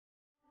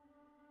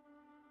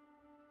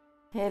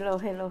Hello,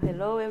 hello,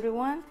 hello,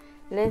 everyone.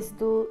 Let's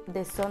do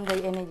the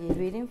Sunday energy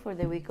reading for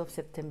the week of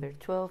September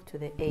 12th to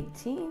the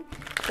 18th.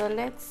 So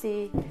let's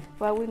see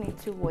what we need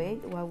to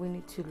wait, what we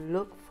need to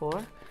look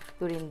for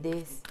during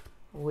this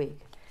week.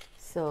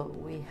 So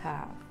we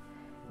have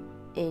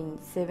in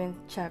 7th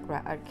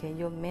chakra,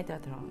 Archangel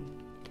Metatron.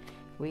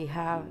 We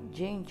have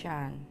Jin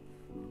Chan.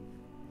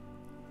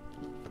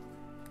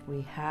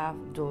 We have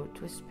Door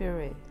to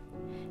Spirit.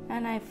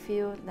 And I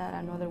feel that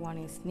another one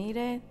is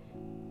needed.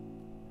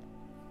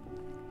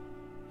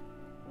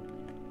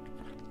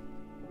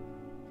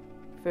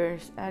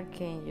 First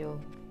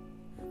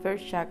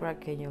chakra,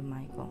 Archangel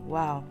Michael.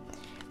 Wow.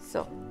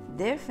 So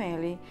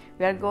definitely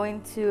we are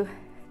going to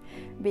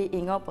be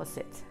in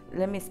opposites.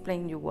 Let me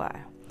explain you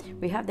why.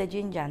 We have the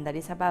yin yang that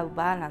is about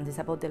balance, it's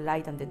about the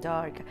light and the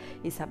dark,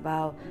 it's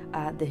about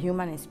the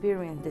human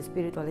experience, the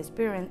spiritual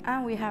experience,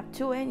 and we have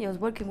two angels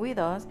working with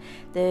us.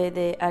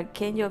 The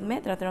Archangel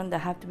Metatron that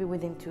have to be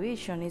with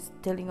intuition is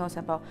telling us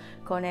about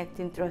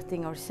connecting,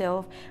 trusting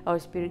ourselves, our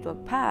spiritual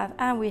path,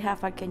 and we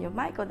have Archangel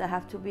Michael that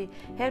have to be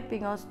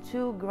helping us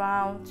to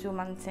ground, to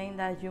maintain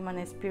that human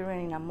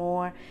experience in a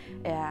more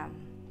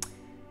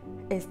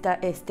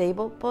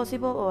stable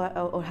possible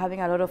or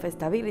having a lot of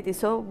stability.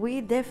 So we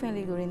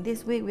definitely during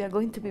this week we are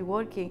going to be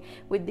working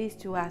with these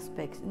two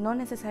aspects, not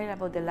necessarily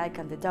about the light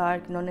and the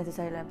dark, not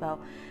necessarily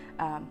about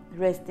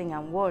resting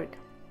and work.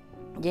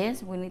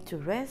 Yes, we need to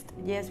rest.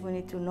 Yes, we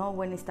need to know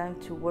when it's time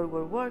to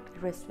work,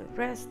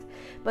 rest.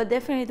 But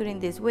definitely during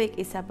this week,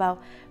 it's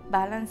about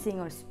balancing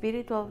our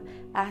spiritual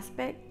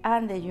aspect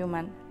and the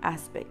human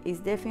aspect. It's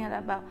definitely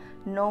about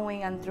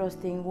knowing and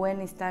trusting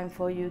when it's time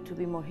for you to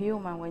be more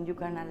human, when you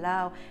can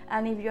allow,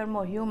 and if you're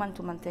more human,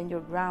 to maintain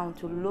your ground,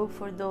 to look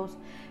for those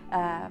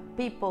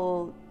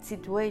people,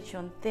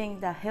 situation, things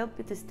that help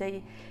you to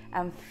stay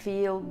and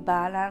feel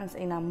balanced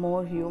in a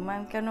more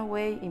human kind of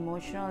way,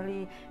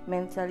 emotionally,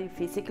 mentally,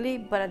 physically.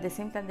 But at the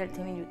same time, they're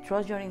telling you,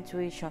 trust your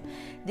intuition.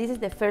 This is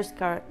the first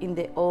card in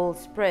the old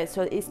spread.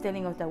 So it's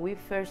telling us that we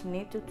first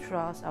need to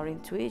trust our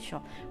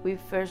intuition. We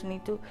first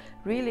need to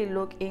really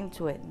look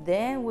into it.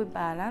 Then we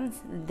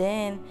balance.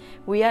 Then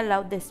we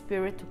allow the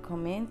spirit to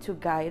come in, to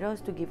guide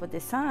us, to give us the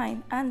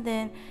sign. And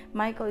then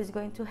Michael is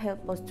going to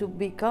help us to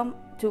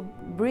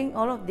bring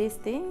all of these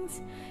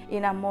things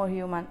in a more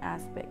human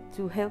aspect,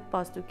 to help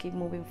us to keep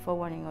moving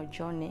forward in our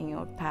journey, in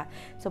our path.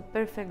 So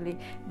perfectly,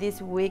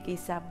 this week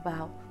is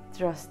about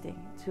trusting,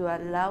 to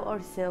allow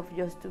ourselves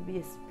just to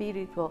be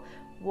spiritual,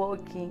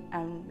 working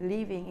and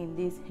living in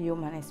this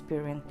human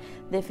experience.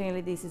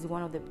 Definitely this is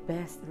one of the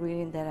best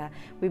readings that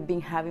we've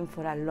been having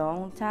for a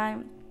long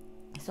time.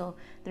 So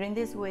during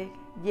this week,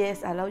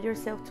 yes, allow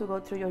yourself to go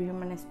through your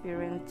human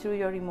experience, through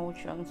your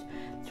emotions,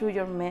 through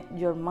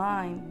your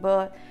mind,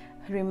 but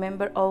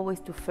remember always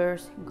to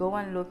first go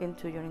and look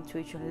into your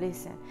intuition.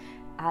 Listen,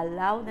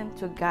 allow them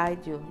to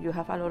guide you. You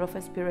have a lot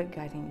of spirit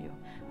guiding you.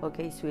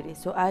 Okay, sweetie.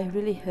 So I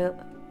really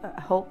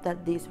hope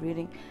that this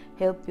reading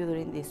help you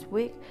during this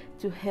week,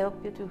 to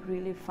help you to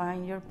really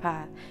find your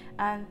path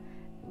and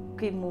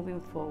keep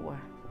moving forward.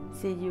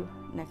 See you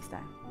next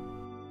time.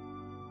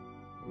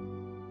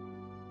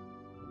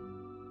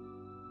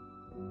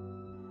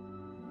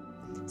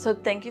 So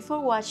thank you for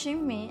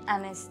watching me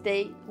and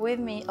stay with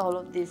me all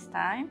of this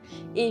time.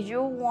 If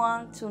you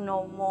want to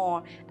know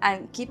more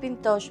and keep in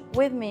touch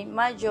with me,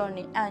 my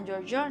journey and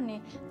your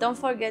journey, don't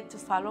forget to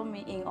follow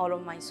me in all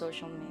of my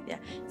social media.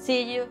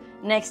 See you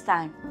next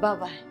time.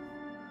 Bye-bye.